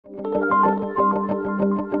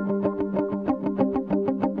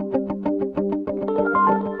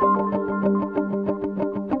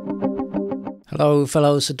Hello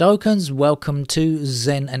fellow Sudokans, welcome to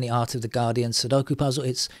Zen and the Art of the Guardian Sudoku Puzzle.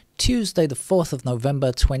 It's Tuesday the 4th of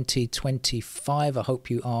November 2025. I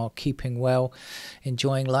hope you are keeping well,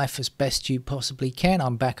 enjoying life as best you possibly can.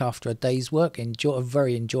 I'm back after a day's work, a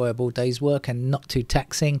very enjoyable day's work and not too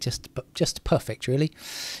taxing, just perfect really.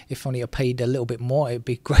 If only I paid a little bit more, it'd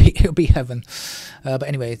be great, it would be heaven. But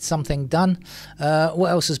anyway, it's something done.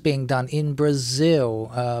 What else is being done? In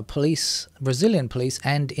Brazil, Brazilian police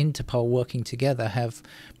and Interpol working together have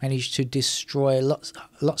managed to destroy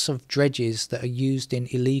lots of dredges that are used in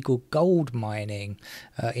illegal gold mining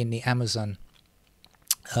in the Amazon.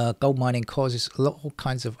 Gold mining causes all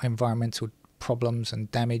kinds of environmental problems and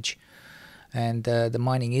damage, and the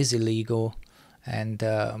mining is illegal and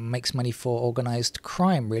makes money for organized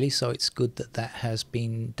crime really, so it's good that that has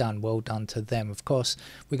been done. Well done to them. Of course,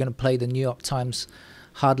 we're going to play the New York Times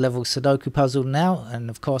hard level Sudoku puzzle now, and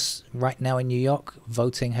of course right now in New York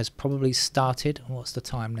voting has probably started. What's the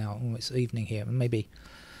time now? Oh, it's evening here. Maybe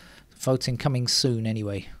voting coming soon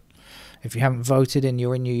anyway. If you haven't voted and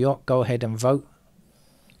you're in New York, go ahead and vote,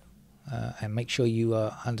 and make sure you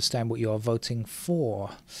understand what you are voting for.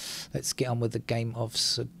 Let's get on with the game of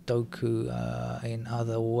Sudoku in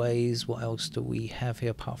other ways. What else do we have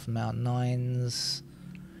here apart from our 9s?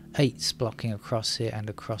 8s blocking across here and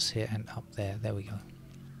up there. There we go.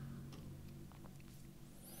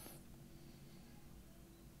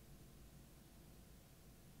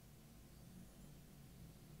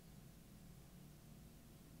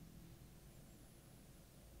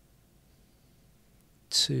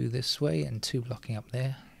 Two this way and 2 blocking up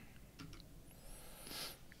there.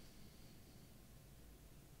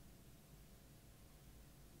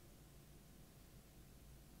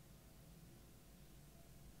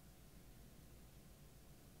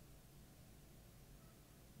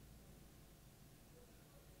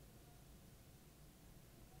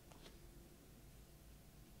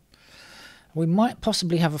 We might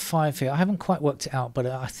possibly have a 5 here. I haven't quite worked it out, but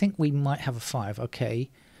I think we might have a 5. Okay,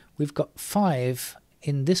 we've got 5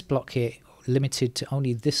 in this block here, limited to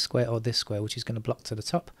only this square or this square, which is going to block to the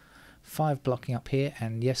top. 5 blocking up here,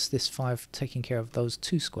 and yes, this 5 taking care of those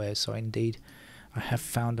 2 squares. So indeed, I have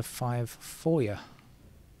found a 5 for you.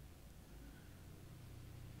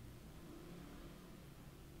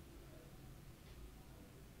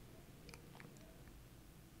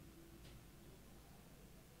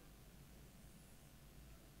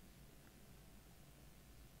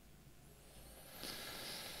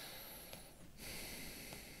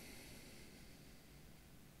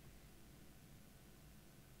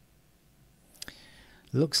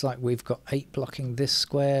 Looks like we've got 8 blocking this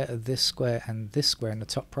square, and this square in the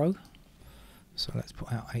top row. So let's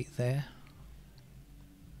put out 8 there.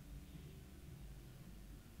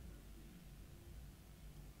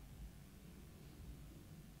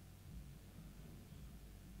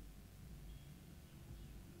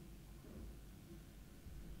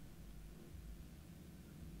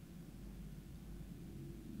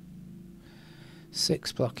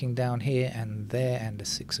 Six blocking down here and there, and a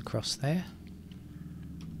 6 across there.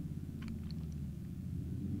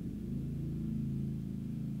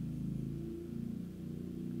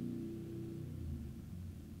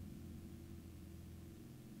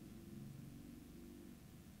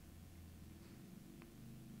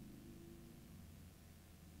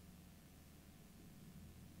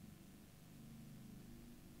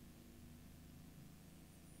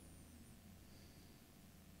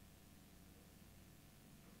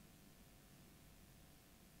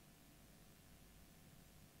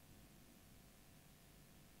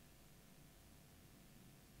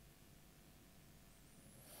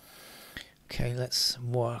 Okay, let's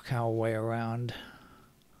work our way around.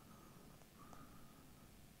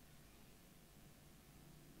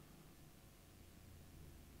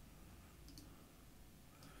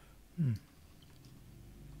 If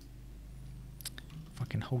I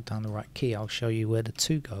can hold down the right key, I'll show you where the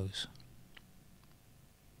 2 goes.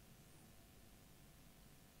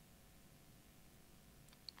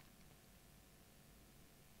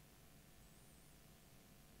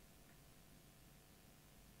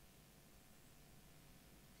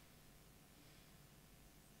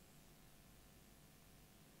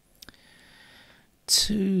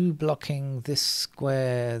 Two blocking this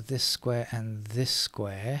square, and this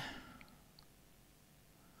square.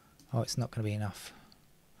 Oh, it's not going to be enough.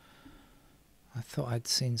 I thought I'd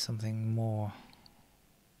seen something more.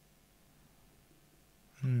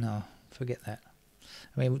 No, forget that.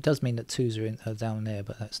 I mean, it does mean that 2s are down there,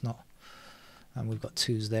 but that's not. And we've got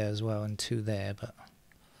 2s there as well, and 2 there, but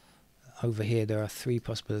over here there are 3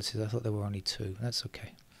 possibilities. I thought there were only 2. That's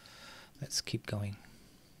okay. Let's keep going.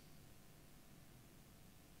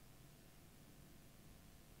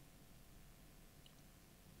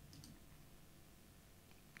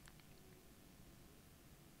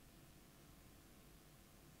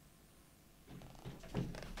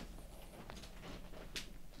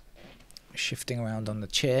 Shifting around on the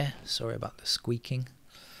chair. Sorry about the squeaking.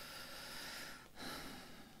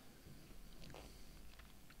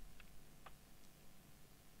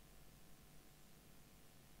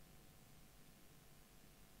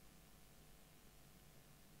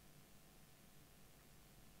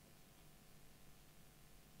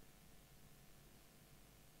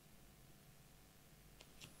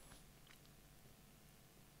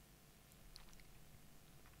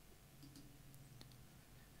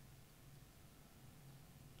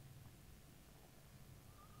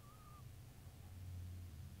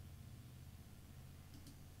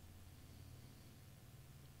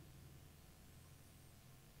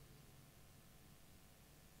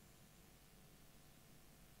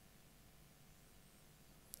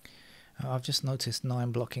 I've just noticed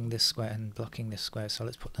 9 blocking this square and blocking this square, so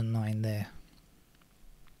let's put the 9 there.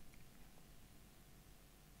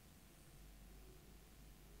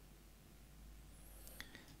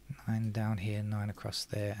 Nine down here, 9 across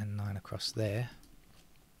there, and 9 across there.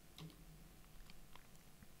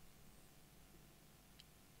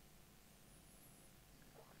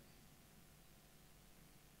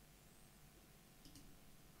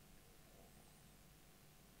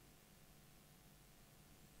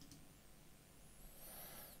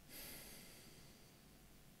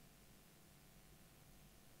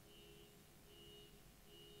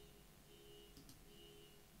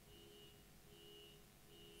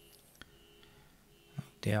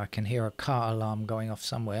 Dear, I can hear a car alarm going off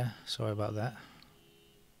somewhere. Sorry about that.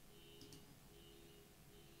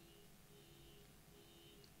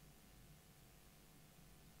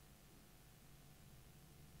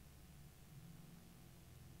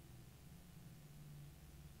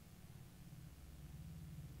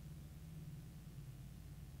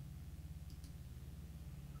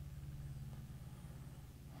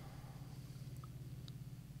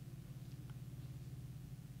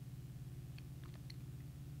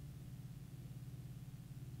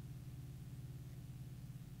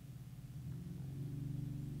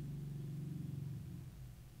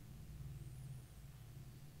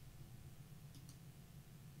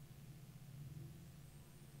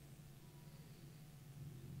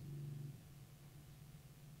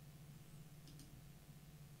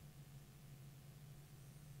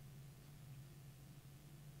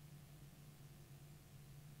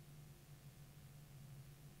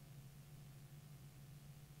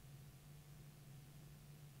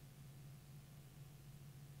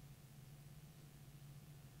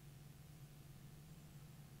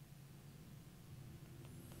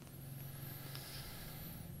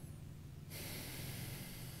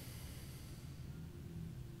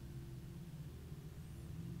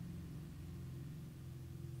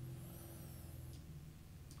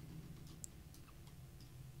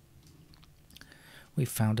 We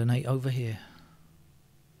found an 8 over here.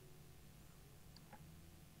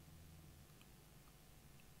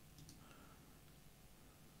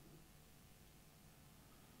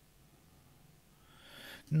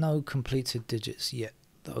 No completed digits yet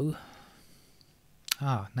though.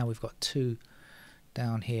 Ah, now we've got 2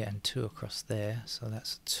 down here and 2 across there, so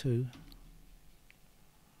that's 2.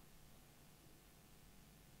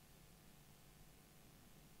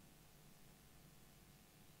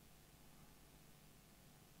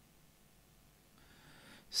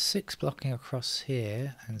 Six blocking across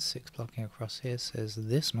here and 6 blocking across here says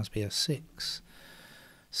this must be a 6.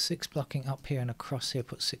 6 blocking up here and across here,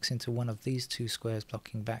 put 6 into one of these 2 squares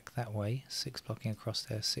blocking back that way. 6 blocking across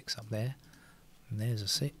there, 6 up there. And there's a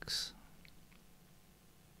 6.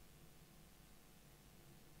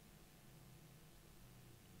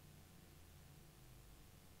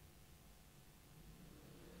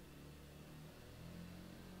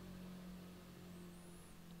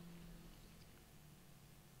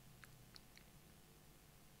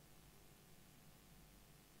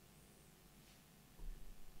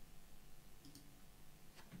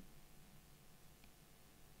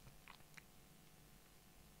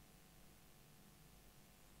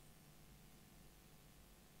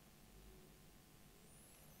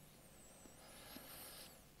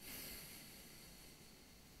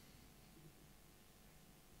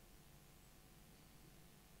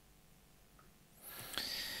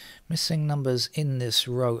 Missing numbers in this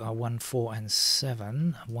row are 1, 4 and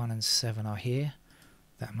 7. 1 and 7 are here.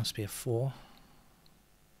 That must be a 4.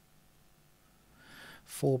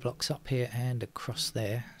 4 blocks up here and across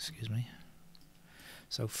there, excuse me.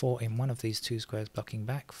 So 4 in one of these 2 squares blocking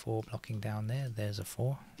back, 4 blocking down there, there's a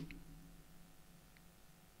 4.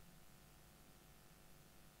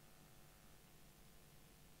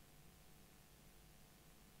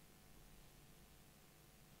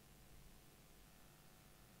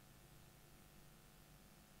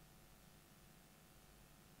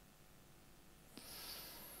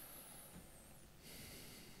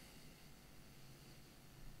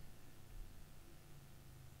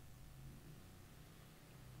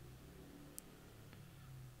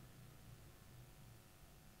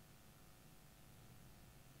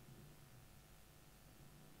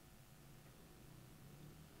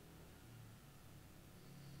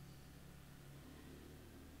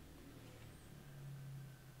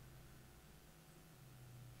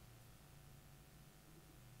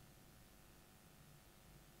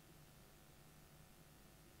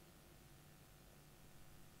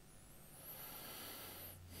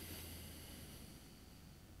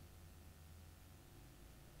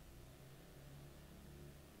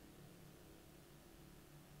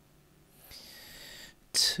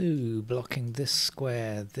 Two blocking this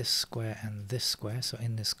square, and this square. So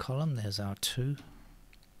in this column there's our 2.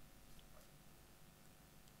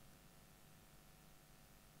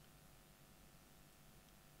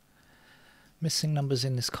 Missing numbers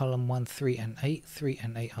in this column 1, 3 and 8. 3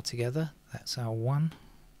 and 8 are together. That's our 1.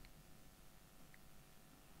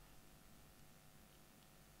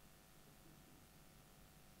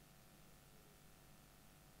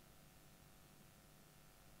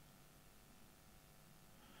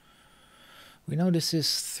 We know this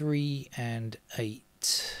is 3 and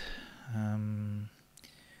 8.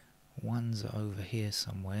 Ones are over here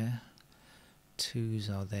somewhere. 2s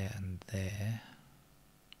are there and there.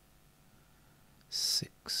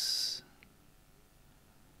 6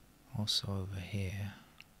 also over here.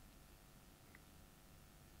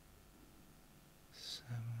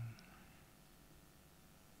 7.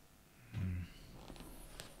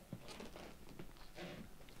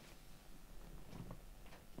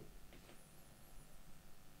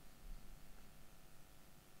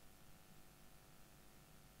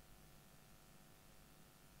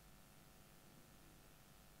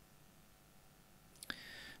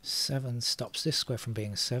 7 stops this square from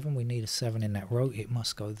being 7. We need a 7 in that row. It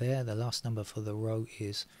must go there. The last number for the row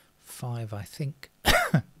is 5, I think.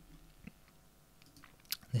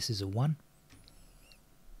 This is a 1.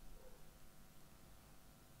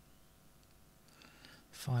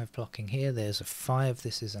 Five blocking here. There's a 5.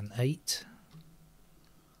 This is an 8.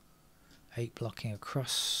 8 blocking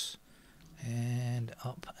across and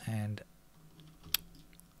up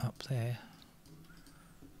there.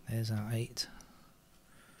 There's our 8.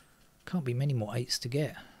 Can't be many more 8s to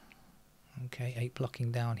get. Okay, 8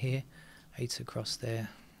 blocking down here, 8 across there.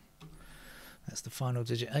 That's the final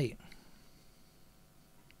digit 8.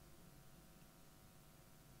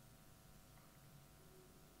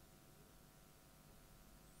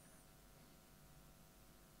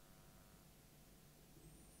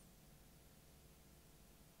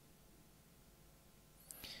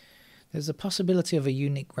 There's a possibility of a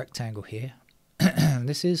unique rectangle here.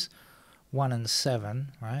 This is 1 and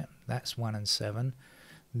 7, right? That's 1 and 7.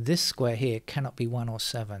 This square here cannot be 1 or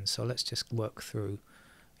 7, so let's just work through.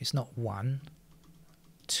 It's not 1,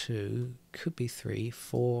 2, could be 3,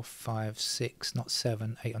 4, 5, 6, not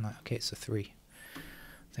 7, 8 or 9. Okay, it's a 3.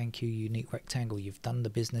 Thank you, unique rectangle. You've done the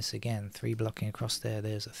business again. 3 blocking across there,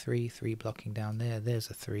 there's a 3. 3 blocking down there, there's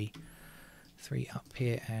a 3. 3 up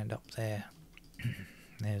here and up there.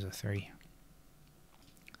 There's a 3.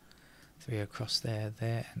 3 across there,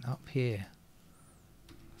 and up here.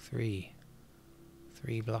 3.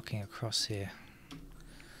 3 blocking across here.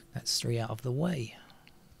 That's 3 out of the way.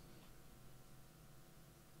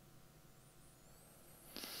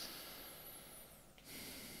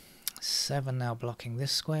 Seven now blocking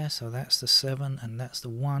this square, so that's the 7 and that's the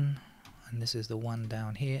 1. And this is the 1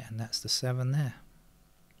 down here and that's the 7 there.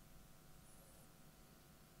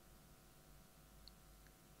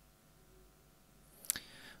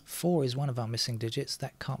 Four is one of our missing digits.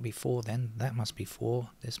 That can't be 4 then. That must be 4.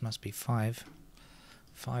 This must be 5.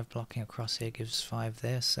 5 blocking across here gives 5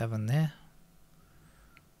 there, 7 there.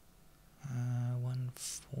 1,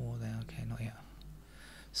 4 there. Okay, not yet.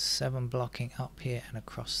 7 blocking up here and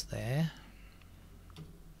across there.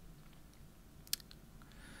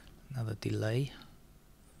 Another delay.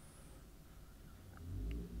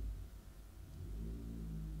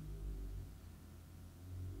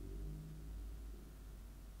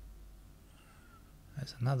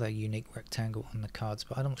 There's another unique rectangle on the cards,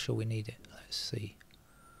 but I'm not sure we need it. Let's see.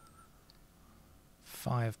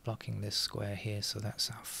 5 blocking this square here, so that's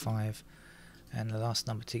our 5. And the last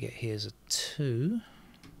number to get here is a 2.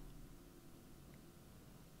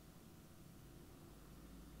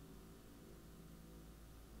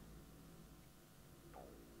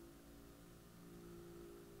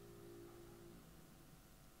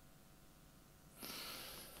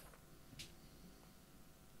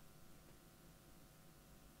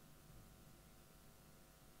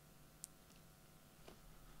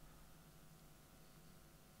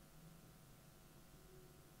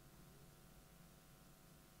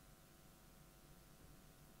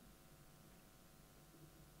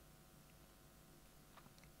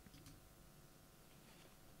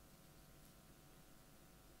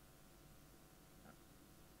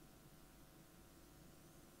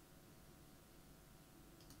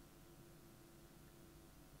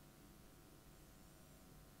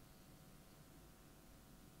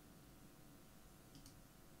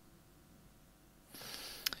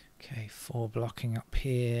 Okay, 4 blocking up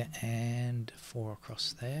here and 4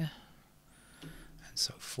 across there, and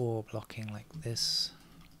so 4 blocking like this,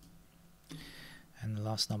 and the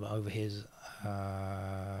last number over here is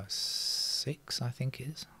 6, I think it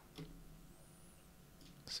is.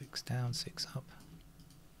 6 down, 6 up.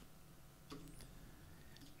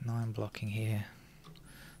 9 blocking here,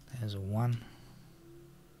 there's a 1.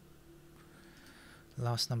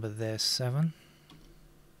 Last number there, 7.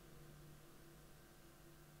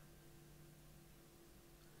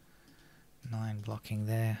 9 blocking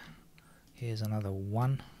there, here's another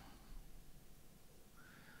 1.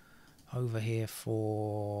 Over here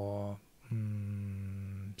for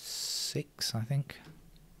 6, I think.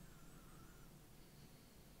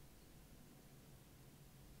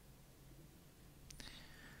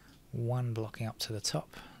 One blocking up to the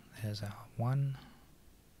top, there's our 1.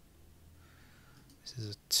 This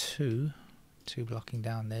is a 2. 2 blocking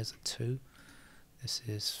down, there's a 2. This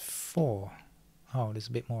is 4. Oh, there's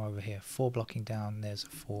a bit more over here. 4 blocking down, there's a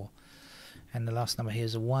 4. And the last number here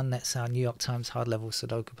is a 1. That's our New York Times hard level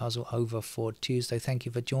Sudoku puzzle over for Tuesday. Thank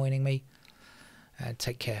you for joining me.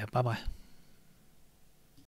 Take care. Bye-bye.